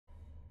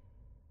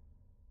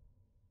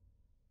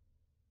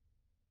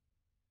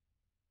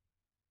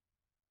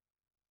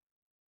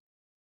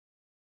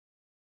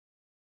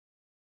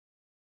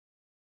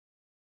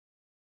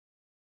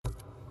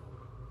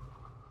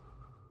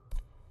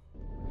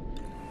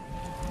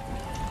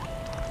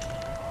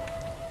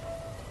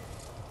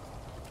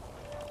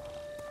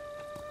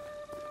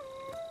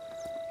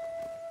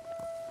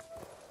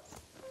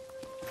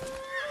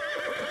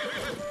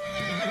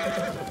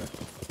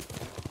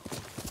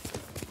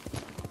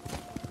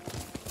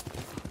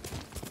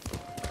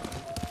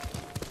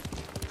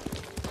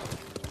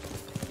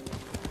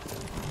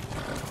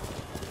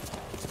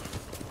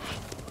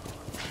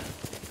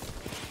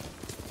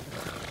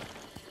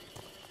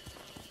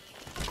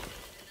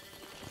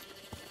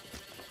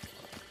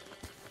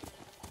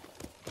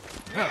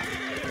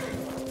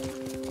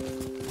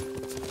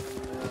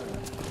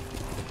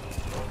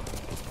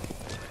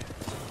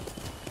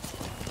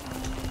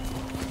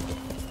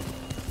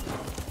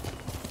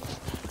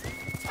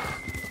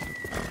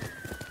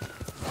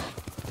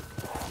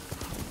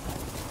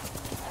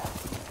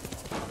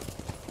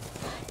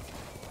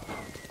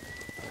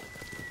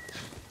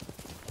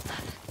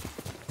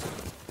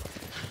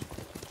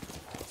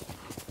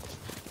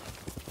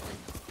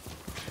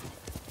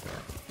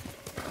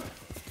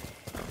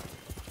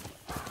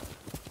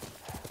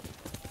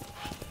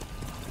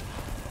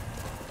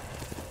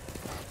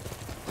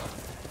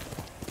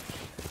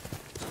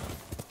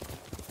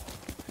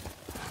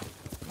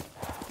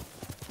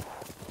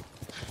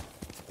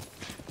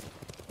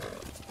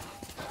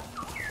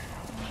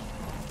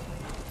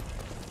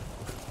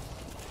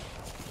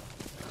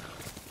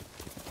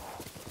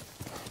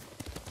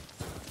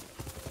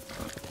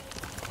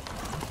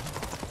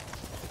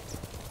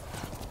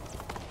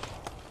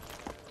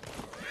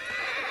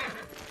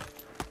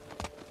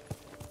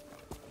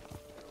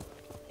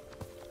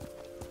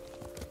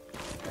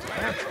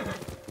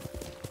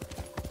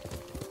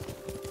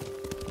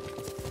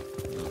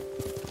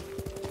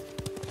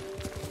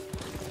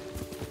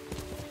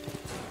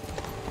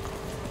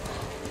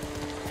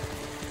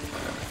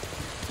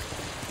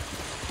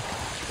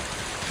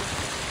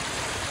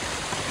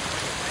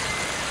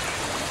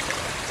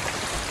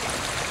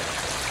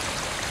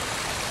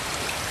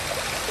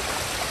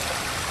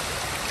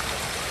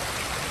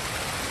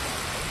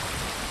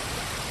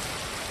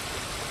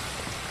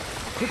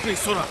Quickly,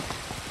 Sora!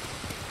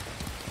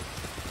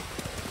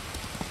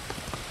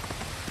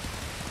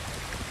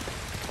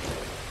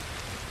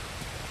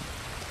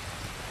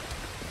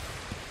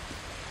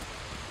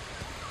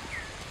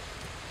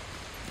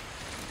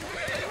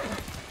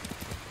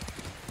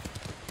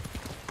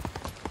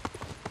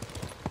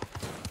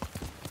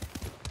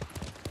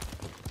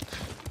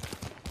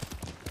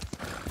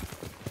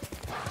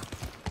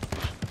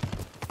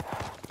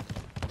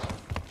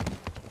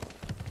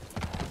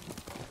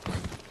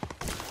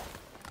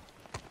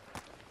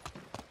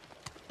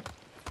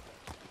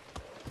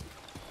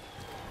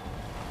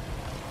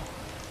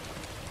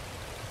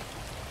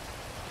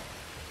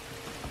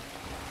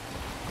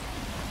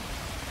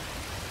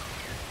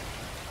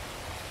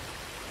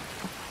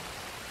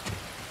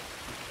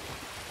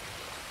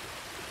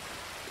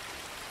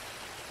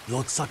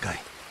 Lord Sakai,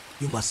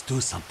 you must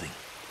do something.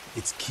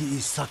 It's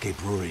Kii Sake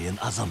Brewery in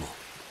Azamo.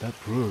 That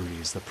brewery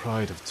is the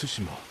pride of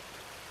Tsushima.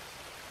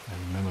 I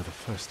remember the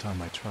first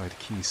time I tried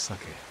Kii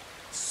Sake.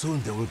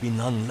 Soon there will be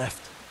none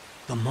left.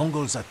 The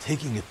Mongols are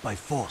taking it by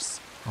force.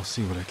 I'll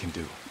see what I can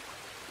do.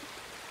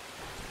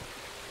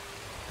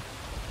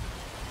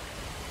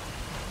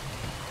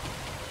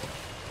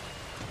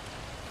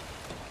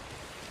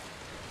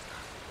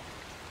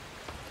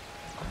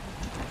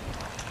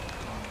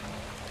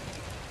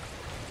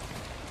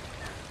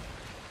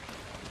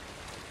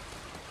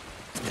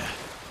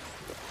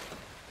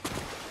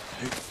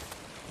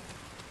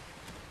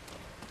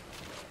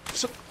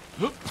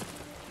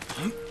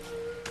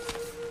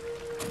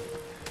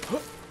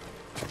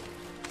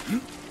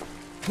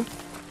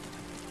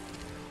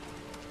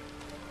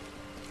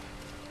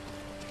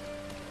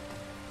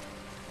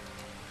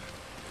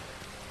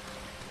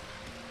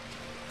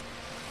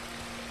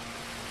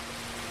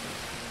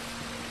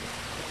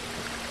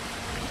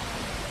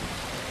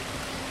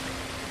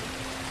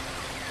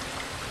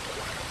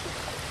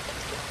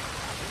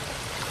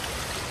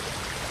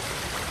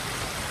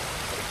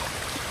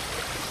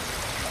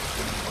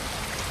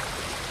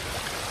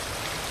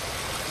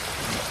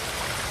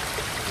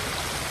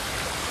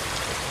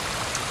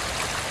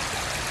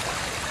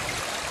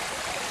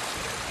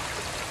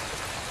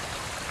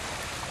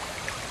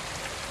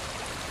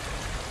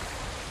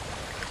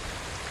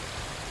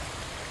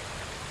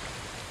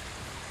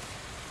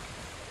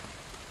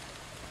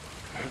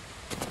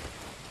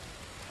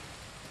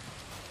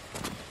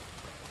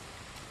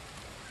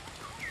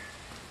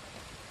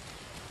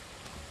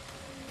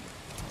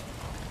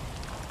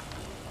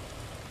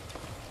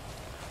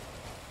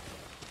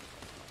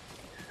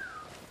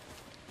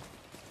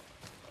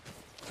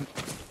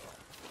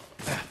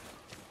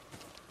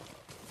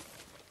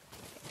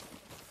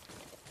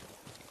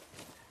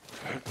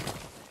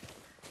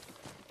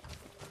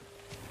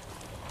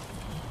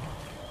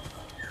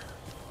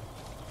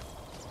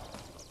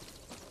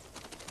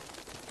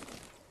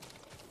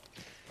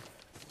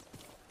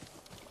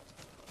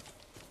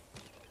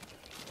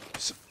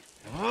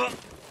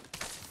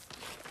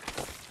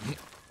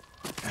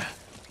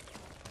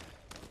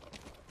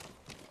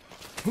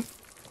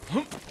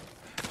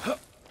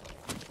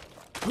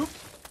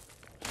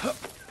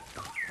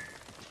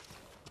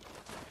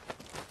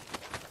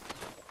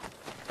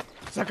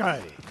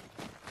 Sakai!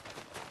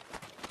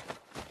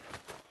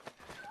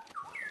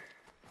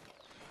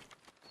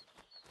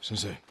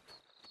 Sensei,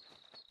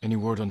 any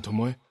word on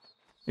Tomoe?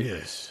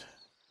 Yes,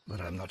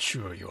 but I'm not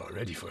sure you are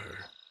ready for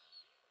her.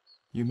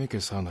 You make her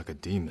sound like a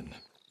demon.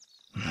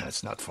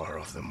 That's not far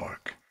off the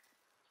mark.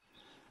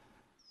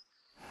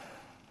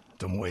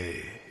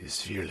 Tomoe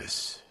is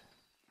fearless,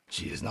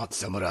 She is not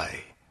samurai,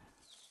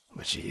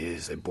 but she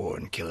is a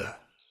born killer.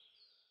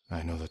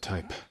 I know the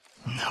type.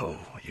 No,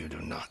 you do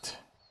not.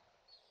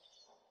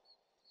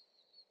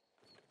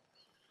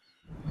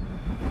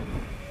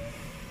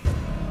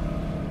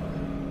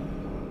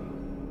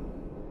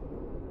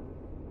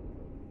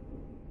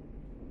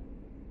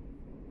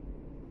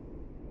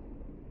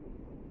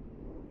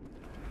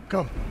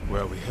 Come.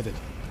 Where are we headed?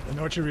 An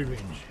archery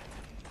range.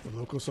 The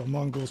locals saw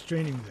Mongols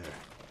training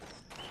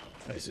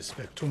there. I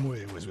suspect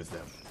Tomoe was with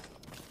them.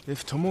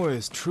 If Tomoe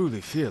is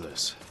truly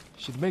fearless,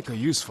 she'd make a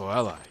useful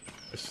ally.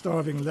 A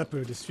starving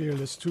leopard is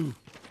fearless too.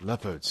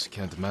 Leopards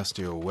can't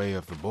master your way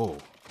of the bow.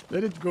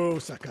 Let it go,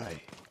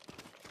 Sakai.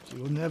 She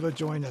will never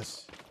join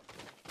us.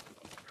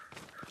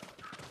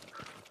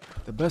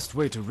 The best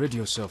way to rid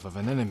yourself of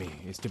an enemy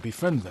is to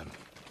befriend them.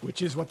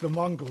 Which is what the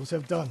Mongols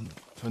have done.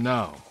 For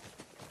now,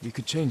 we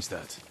could change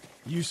that.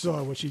 You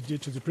saw what she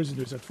did to the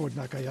prisoners at Fort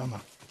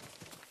Nakayama.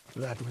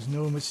 That was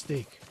no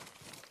mistake.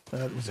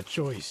 That was a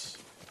choice.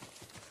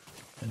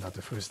 And not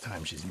the first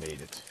time she's made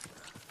it.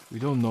 We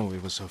don't know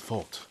it was her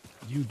fault.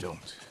 You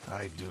don't.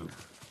 I do.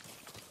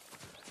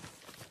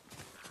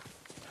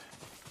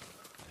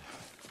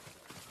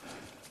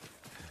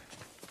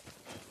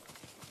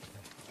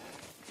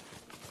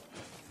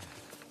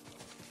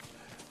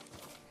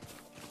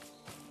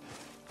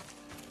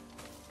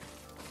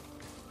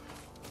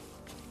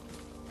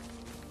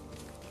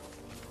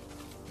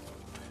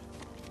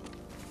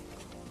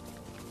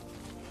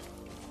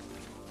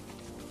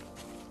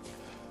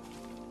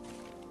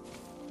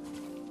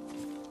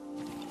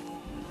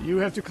 You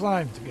have to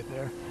climb to get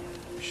there.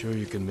 Sure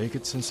you can make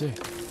it, Sensei?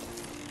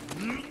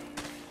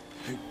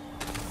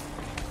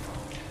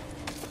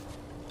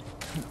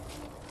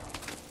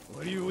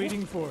 What are you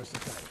waiting for,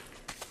 Sakai?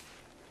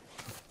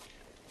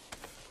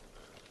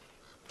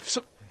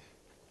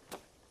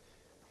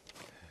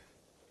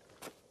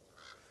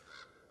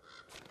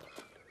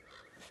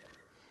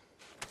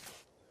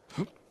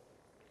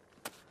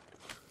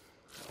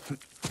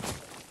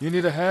 You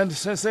need a hand,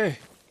 Sensei?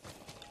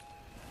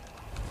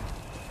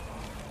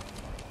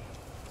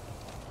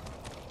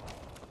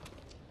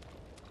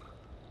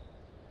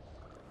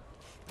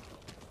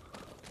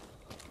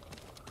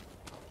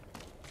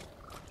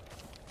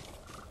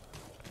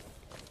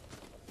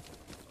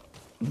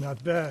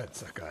 Not bad,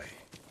 Sakai.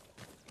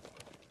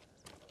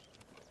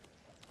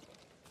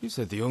 You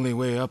said the only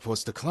way up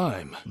was to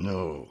climb.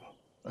 No.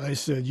 I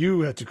said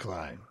you had to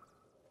climb.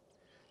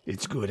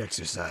 It's good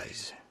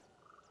exercise.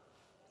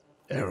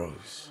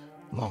 Arrows,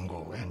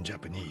 Mongol and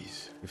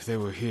Japanese. If they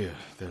were here,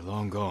 they're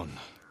long gone.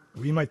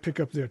 We might pick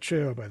up their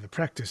trail by the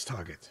practice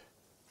target.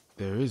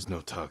 There is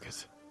no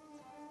target.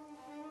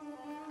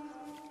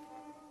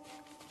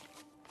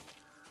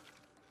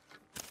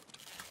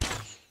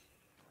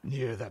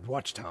 Near that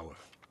watchtower.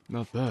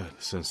 Not bad,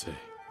 Sensei.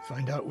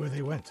 Find out where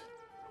they went.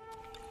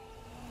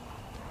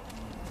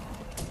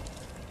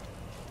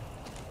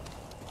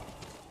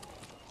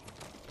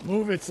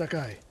 Move it,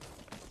 Sakai.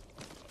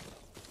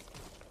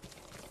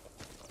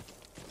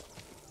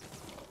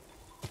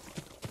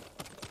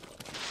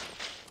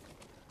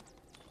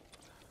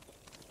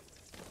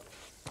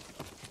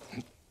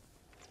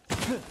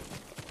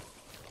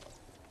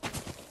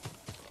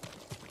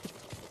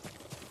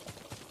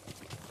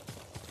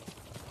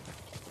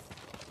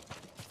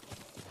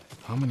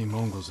 How many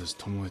Mongols is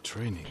Tomoe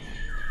training?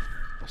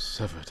 A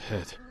severed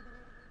head,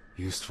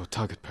 used for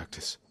target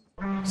practice.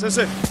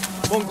 Sensei,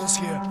 Mongols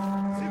here.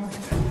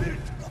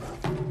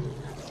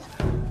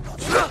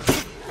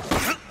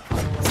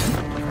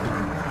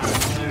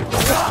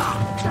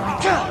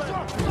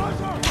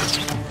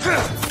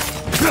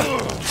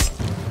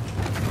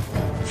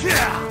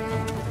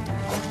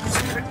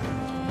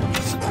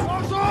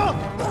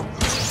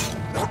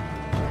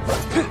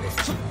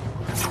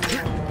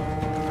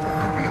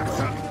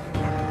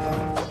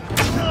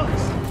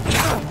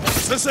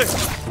 Sensei,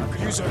 I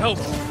could use your help.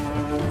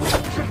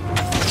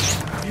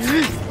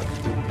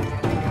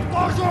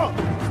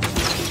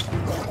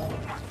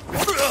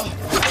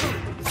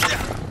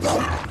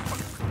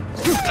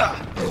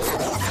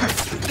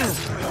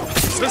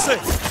 Sensei,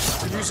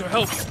 I could use your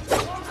help.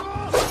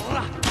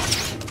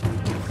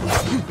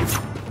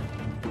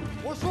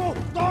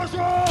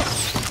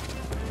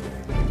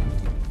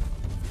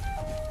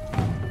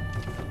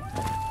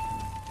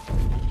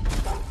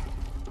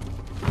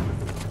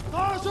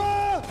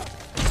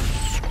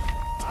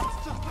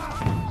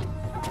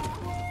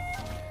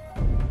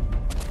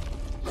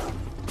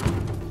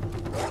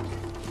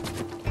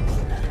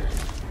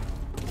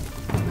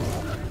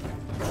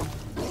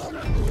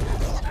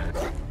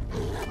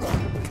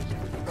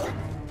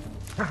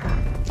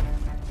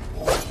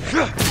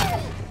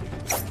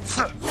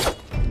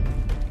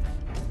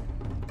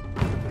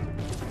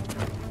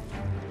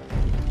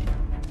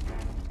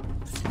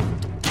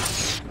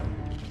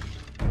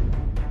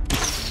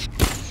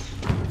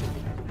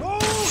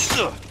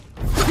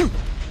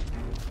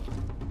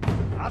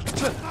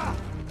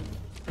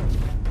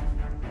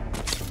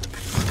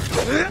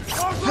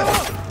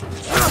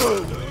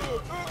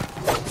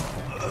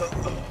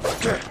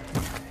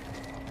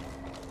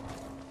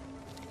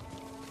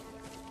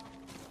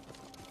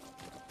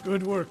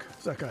 Good work,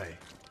 Sakai.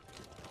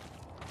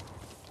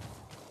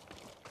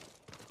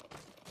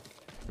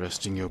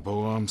 Resting your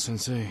bow arm,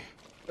 Sensei?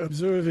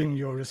 Observing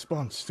your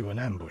response to an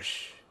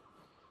ambush.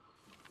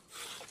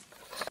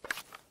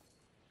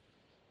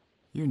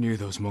 You knew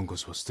those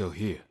Mongols were still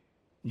here.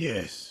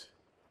 Yes.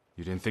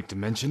 You didn't think to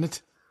mention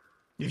it?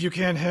 If you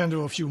can't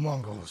handle a few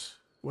Mongols,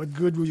 what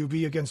good will you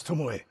be against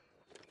Tomoe?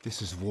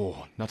 This is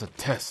war, not a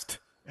test.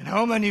 And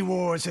how many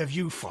wars have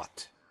you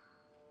fought?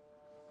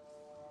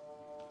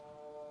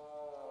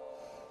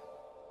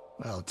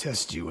 I'll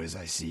test you as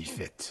I see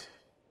fit.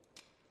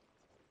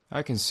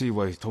 I can see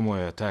why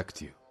Tomoe attacked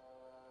you.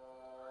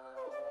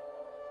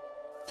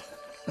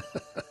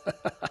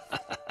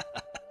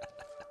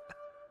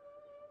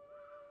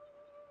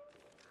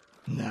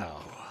 Now,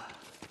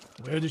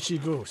 where did she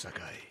go,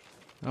 Sakai?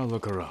 I'll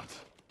look around.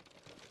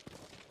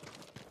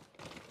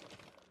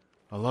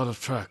 A lot of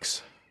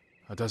tracks.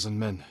 A dozen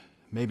men,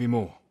 maybe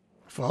more.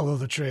 Follow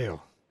the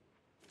trail.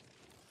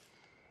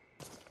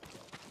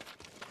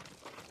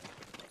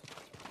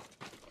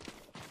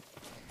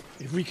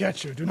 If we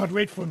catch her, do not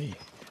wait for me.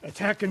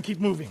 Attack and keep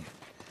moving,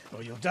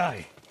 or you'll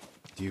die.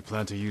 Do you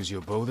plan to use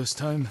your bow this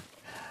time?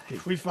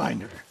 If we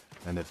find her.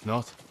 And if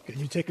not? Can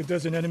you take a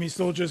dozen enemy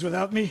soldiers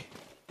without me?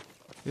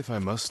 If I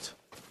must.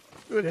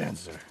 Good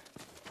answer.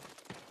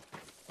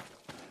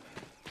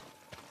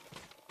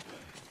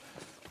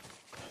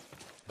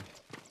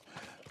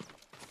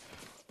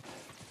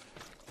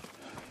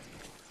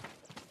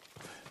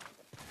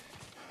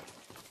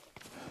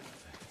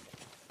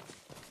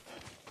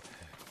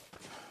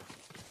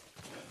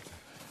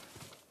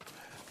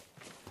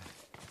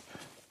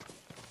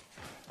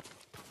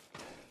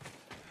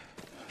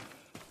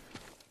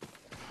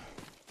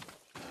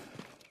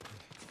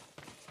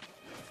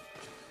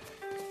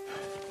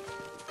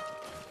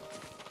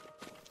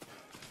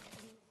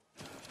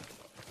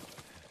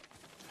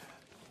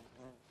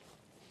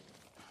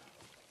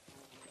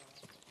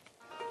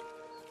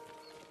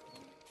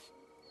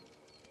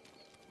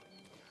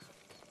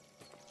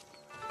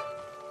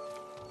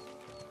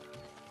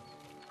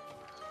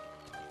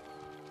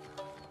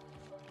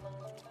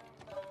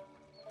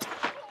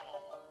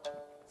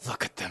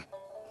 Look at them.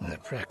 They're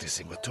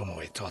practicing what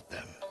Tomoe taught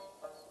them.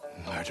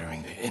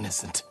 Murdering the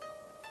innocent.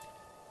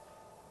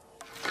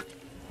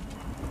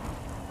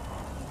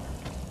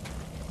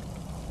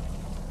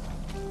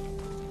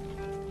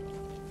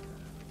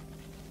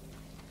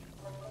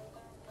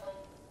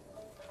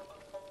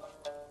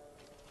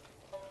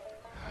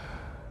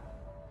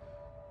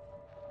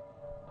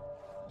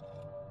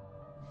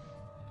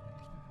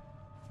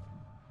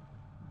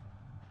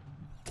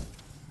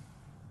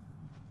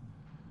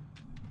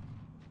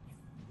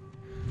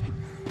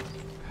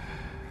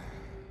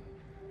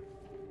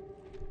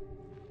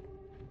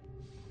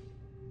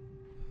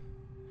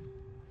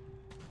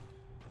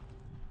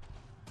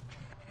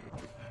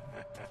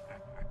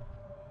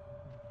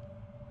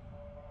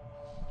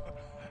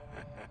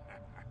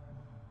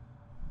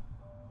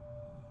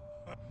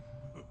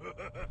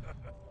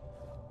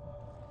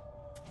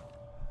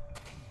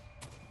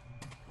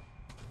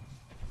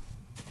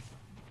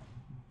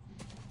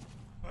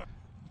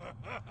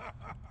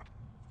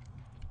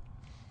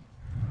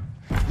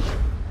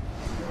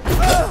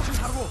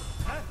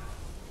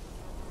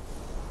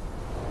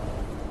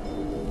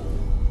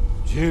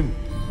 Jin.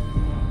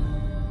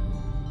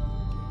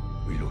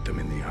 We looked them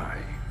in the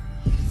eye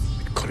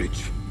with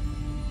courage.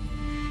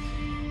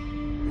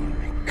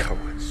 Only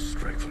cowards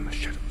strike from the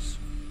shadows.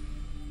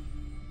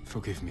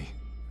 Forgive me,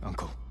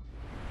 Uncle.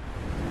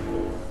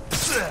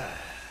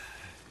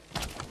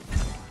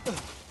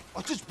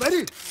 Just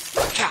ready.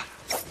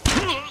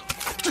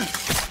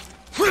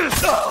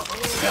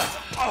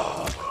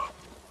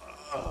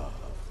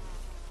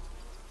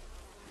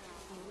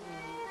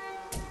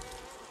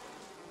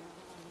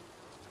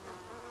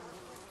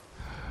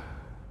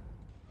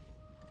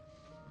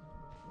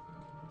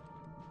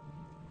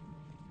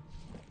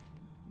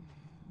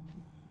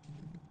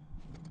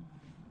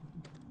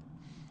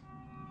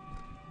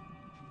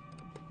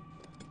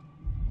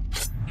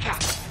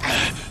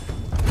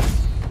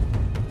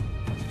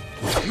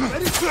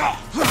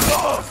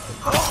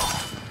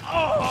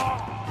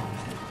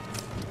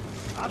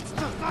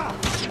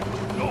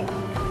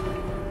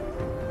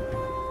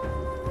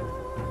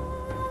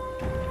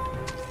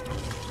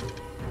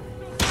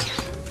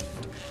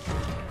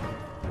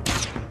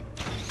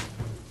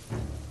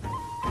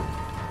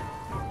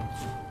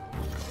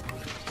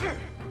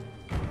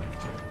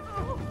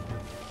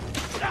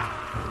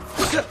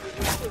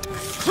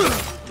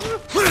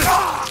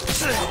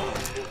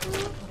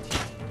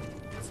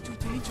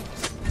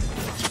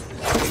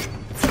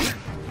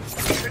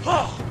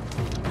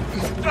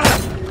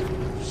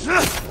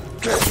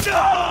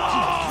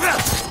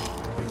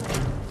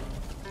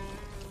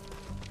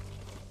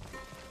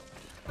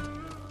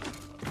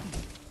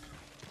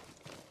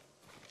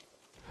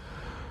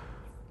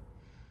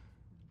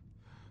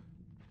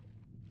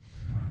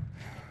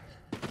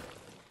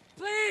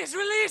 Please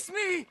release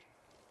me!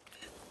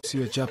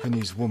 See a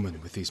Japanese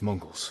woman with these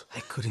Mongols. I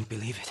couldn't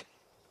believe it.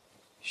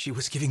 She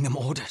was giving them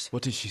orders.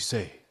 What did she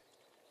say?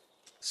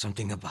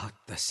 Something about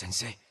the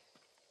sensei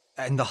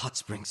and the hot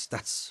springs.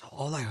 That's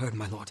all I heard,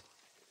 my lord.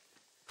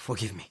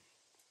 Forgive me.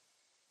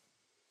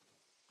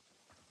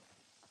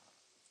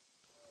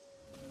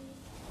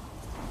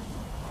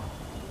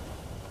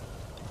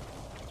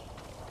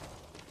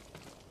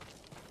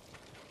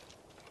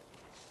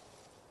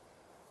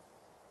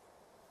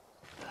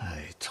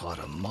 I taught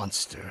a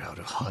monster how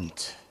to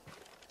hunt.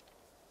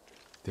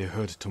 They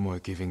heard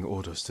Tomoe giving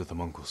orders to the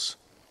Mongols.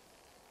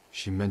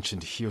 She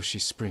mentioned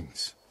Hiyoshi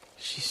Springs.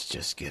 She's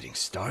just getting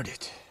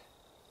started.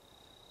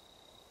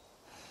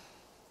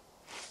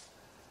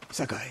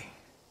 Sakai,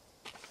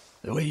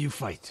 the way you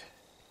fight,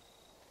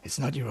 it's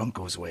not your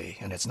uncle's way,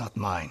 and it's not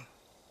mine.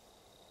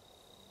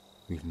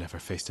 We've never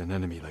faced an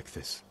enemy like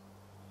this.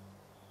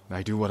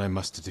 I do what I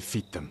must to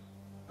defeat them.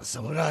 A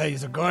samurai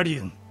is a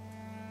guardian,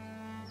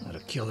 not a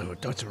killer who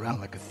darts around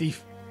like a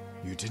thief.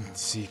 You didn't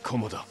see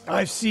Komoda.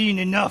 I've seen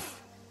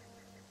enough.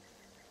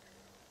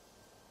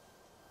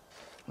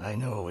 I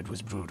know it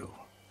was brutal,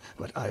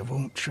 but I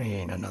won't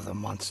train another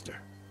monster.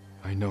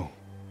 I know.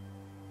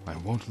 I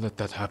won't let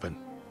that happen.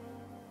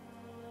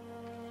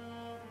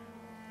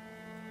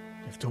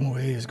 If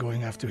Tomoe is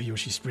going after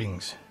Hiyoshi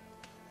Springs,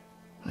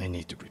 I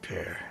need to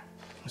prepare.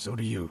 So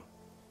do you.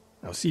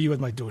 I'll see you at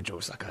my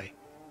dojo, Sakai.